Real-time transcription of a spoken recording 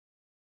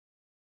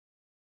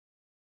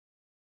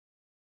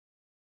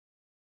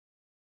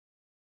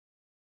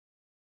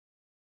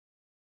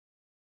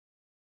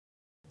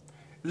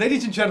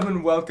Ladies and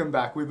gentlemen, welcome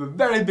back. We have a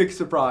very big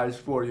surprise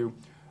for you.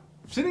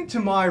 Sitting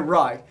to my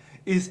right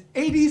is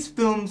 80s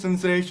film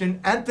sensation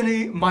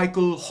Anthony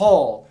Michael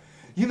Hall.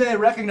 You may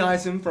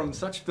recognize him from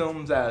such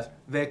films as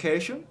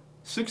Vacation,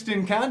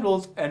 16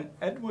 Candles, and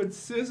Edward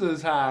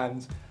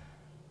Scissorhands.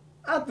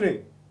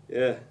 Anthony,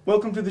 yeah,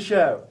 welcome to the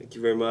show. Thank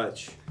you very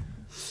much.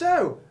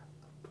 So,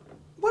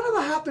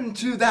 whatever happened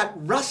to that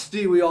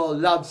Rusty we all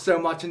loved so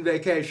much in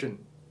Vacation?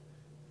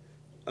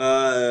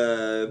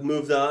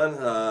 Moved on.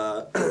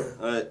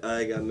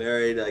 I got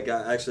married.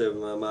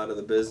 I'm out of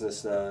the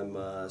business now.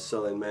 I'm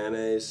selling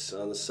mayonnaise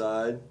on the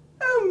side.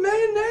 Oh,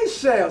 mayonnaise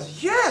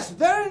sales. Yes,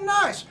 very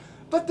nice.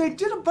 But they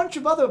did a bunch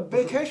of other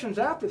vacations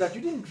after that.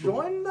 You didn't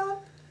join that?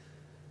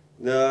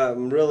 No,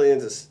 I'm really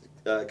into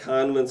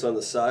condiments on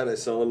the side. I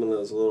sell them in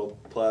those little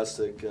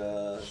plastic...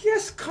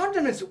 Yes,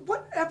 condiments.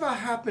 Whatever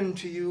happened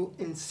to you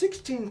in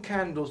 16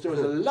 Candles? There was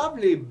a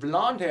lovely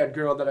blonde-haired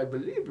girl that I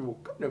believe you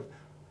were kind of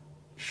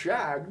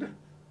shagged.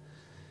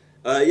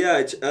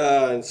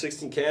 In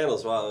 16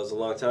 Candles. Wow, that was a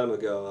long time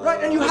ago.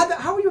 Right, and you had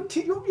how were you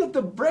had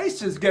the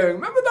braces going?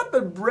 Remember that,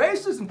 the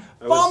braces? And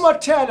Farmer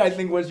Ted, I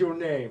think, was your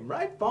name,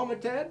 right? Farmer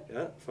Ted?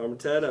 Yeah, Farmer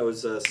Ted. I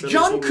was 17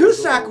 John years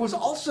Cusack old. was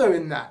also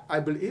in that, I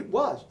believe. It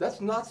was.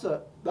 That's not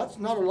a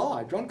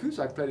lie. John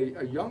Cusack played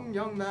a young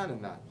man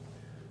in that.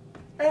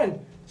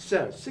 And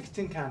so,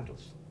 16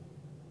 Candles.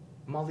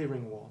 Molly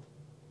Ringwald.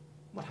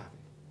 What happened?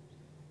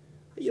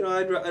 You know,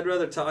 I'd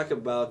rather talk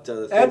about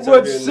the things Edward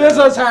I'm doing now.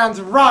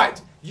 Scissorhands,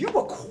 right! You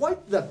were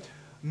quite the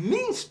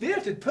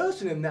mean-spirited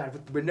person in that,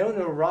 with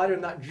Winona Ryder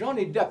and that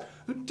Johnny Depp,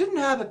 who didn't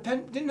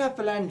have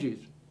phalanges.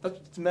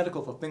 That's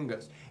medical for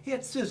fingers. He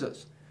had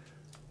scissors,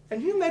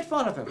 and you made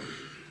fun of him.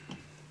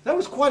 That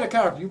was quite a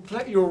character.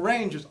 Your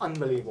range is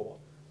unbelievable.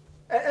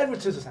 Edward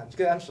Scissorhands.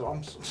 Okay,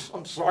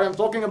 I'm sorry. I'm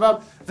talking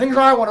about things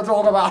I want to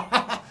talk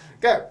about.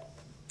 Go.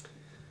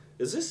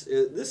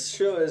 This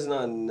show isn't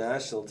on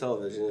national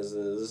television, is it?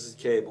 This is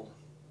cable,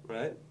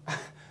 right?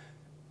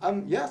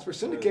 Yes, we're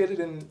syndicated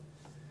in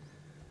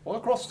all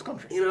across the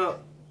country. You know,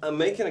 I'm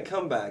making a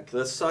comeback.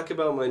 Let's talk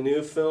about my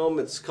new film.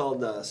 It's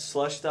called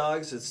Slush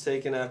Dogs. It's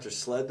taken after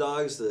Sled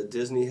Dogs, the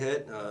Disney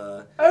hit.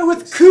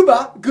 With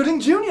Cuba Gooding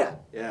Jr.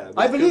 Yeah.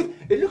 I believe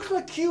it looks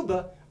like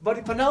Cuba, but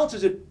he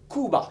pronounces it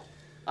Cuba,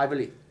 I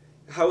believe.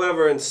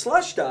 However, in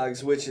Slush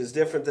Dogs, which is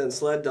different than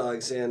Sled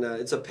Dogs, and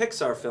it's a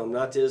Pixar film,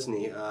 not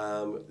Disney,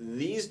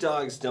 these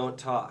dogs don't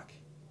talk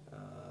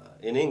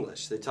in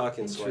English. They talk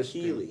in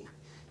Swahili.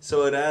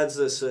 So it adds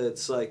this,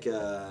 it's like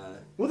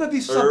Will there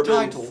be urban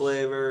subtitles?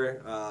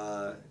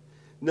 flavor.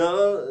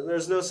 No,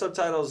 there's no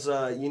subtitles.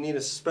 You need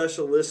a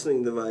special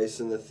listening device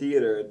in the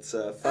theater. It's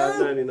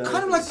 $5.99.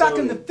 Kind of like back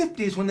in the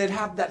 50s when they'd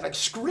have that like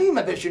scream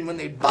edition when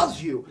they'd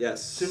buzz you.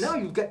 Yes. So now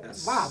you get,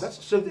 Yes. wow,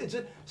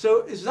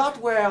 so is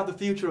that where the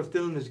future of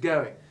film is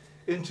going?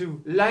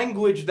 Into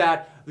language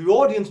that the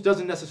audience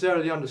doesn't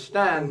necessarily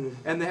understand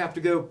and they have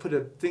to go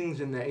put things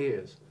in their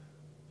ears?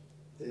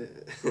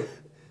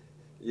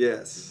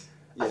 Yes.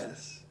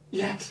 Yes.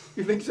 Yes,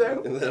 you think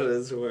so? And that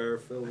is where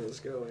film is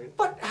going.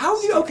 But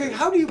how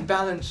do you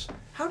balance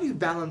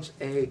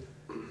a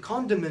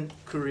condiment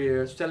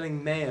career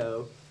selling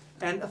mayo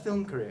and a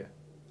film career?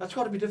 That's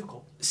got to be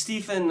difficult.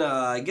 Stephen,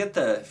 I get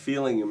the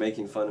feeling you're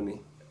making fun of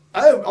me.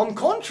 Oh, on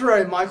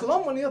contrary, Michael,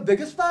 I'm one of your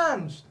biggest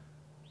fans.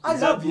 I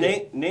love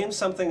you. Name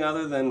something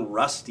other than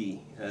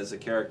Rusty as a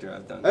character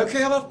I've done.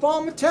 Okay, how about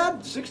Farmer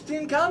Ted,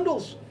 16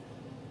 Candles?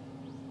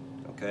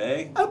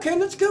 Okay. Okay,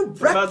 let's go. What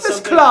about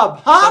Breakfast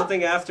Club, huh?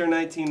 Something after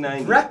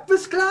 1990.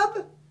 Breakfast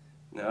Club?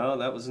 No,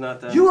 that was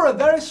not that. You were a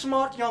very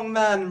smart young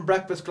man in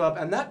Breakfast Club,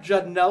 and that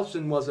Judd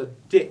Nelson was a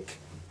dick,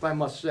 if I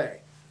must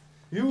say.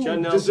 You Judd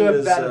Nelson deserve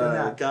is better than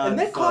that.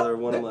 godfather of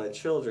one of my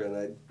children.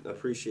 I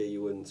appreciate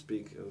you wouldn't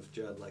speak of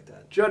Judd like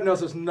that. Judd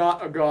Nelson's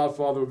not a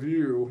godfather of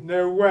you.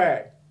 No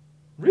way.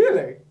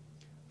 Really?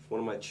 One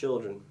of my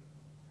children.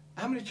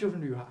 How many children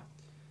do you have?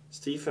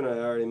 Stephen, I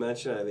already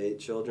mentioned I have 8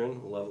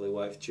 children. A lovely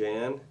wife,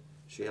 Jan.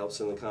 She helps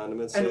in the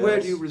condiment sales. And where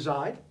do you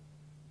reside?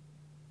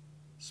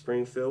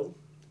 Springfield.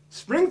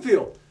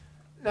 Springfield.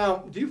 Now,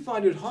 do you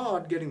find it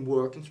hard getting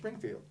work in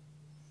Springfield?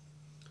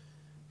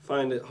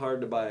 Find it hard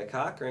to buy a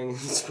cock ring in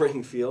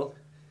Springfield.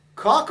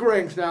 Cock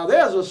rings, now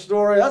there's a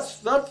story.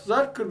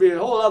 That could be a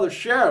whole other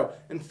show.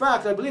 In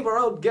fact, I believe our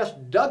old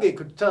guest Dougie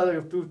could tell you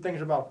a few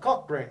things about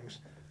cock rings.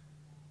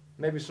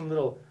 Maybe some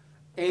little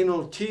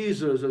anal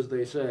teasers, as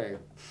they say.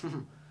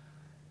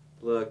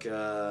 Look,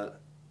 I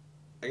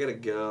gotta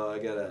go. I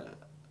got a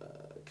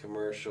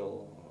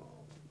commercial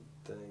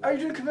thing. Are you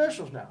doing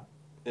commercials now?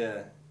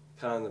 Yeah,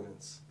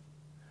 condiments.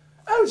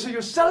 Oh, so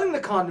you're selling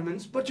the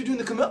condiments, but you're doing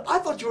the commercial. I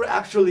thought you were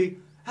actually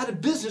had a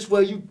business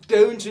where you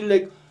go into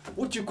like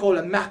what you call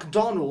a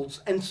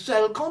McDonald's and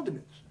sell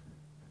condiments.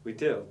 We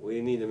do. We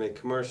need to make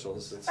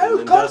commercials. It's an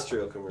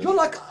industrial commercial.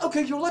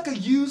 You're like a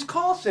used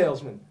car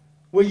salesman,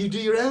 where you do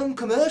your own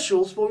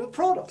commercials for your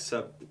products.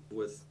 Except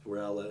with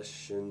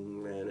relish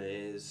and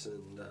mayonnaise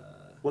and.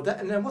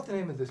 And then what's the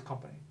name of this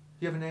company?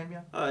 Do you have a name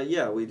yet?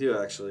 Yeah, we do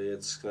actually.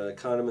 It's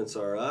Condiments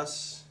Are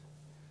Us.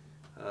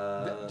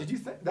 Did you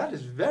think that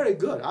is very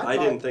good? I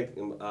didn't think.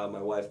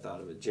 My wife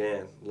thought of it.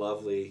 Jan,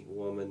 lovely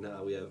woman.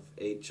 We have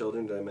 8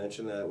 children. Did I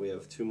mention that? We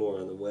have 2 more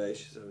on the way.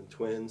 She's having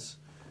twins.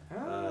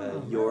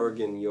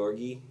 Jorg and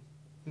Yorgi.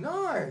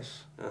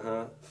 Nice.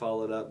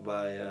 Followed up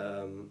by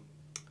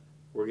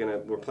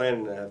we're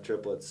planning to have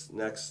triplets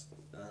next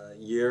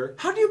year.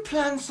 How do you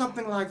plan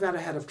something like that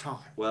ahead of time?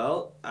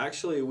 Well,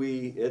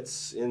 actually,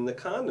 it's in the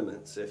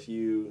condiments. If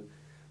you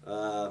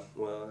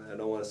well, I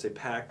don't want to say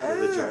pack the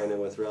vagina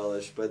with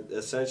relish, but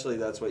essentially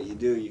that's what you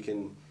do. You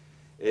can.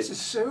 This is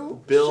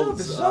so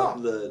builds bizarre.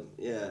 up the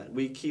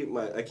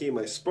I keep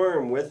my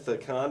sperm with the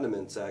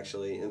condiments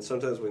actually, and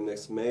sometimes we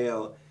mix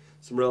mayo,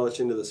 some relish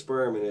into the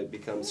sperm, and it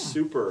becomes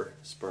super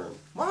sperm.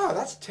 Wow,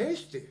 that's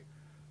tasty.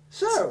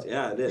 So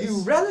yeah, it is.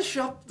 You relish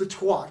up the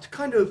twat,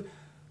 kind of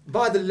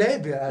by the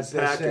labia, as they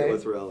say. Pack it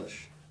with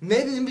relish.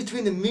 Maybe in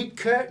between the meat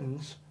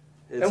curtains.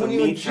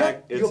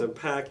 It's a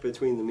pack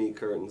between the meat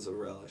curtains of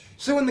relish.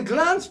 So when the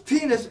glans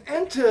penis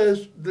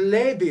enters the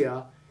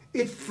labia,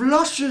 it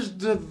flushes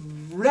the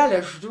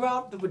relish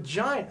throughout the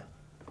vagina.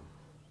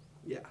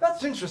 Yeah.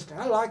 That's interesting.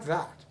 I like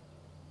that.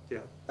 Yeah.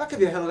 That could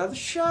be a hell of a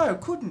show,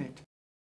 couldn't it?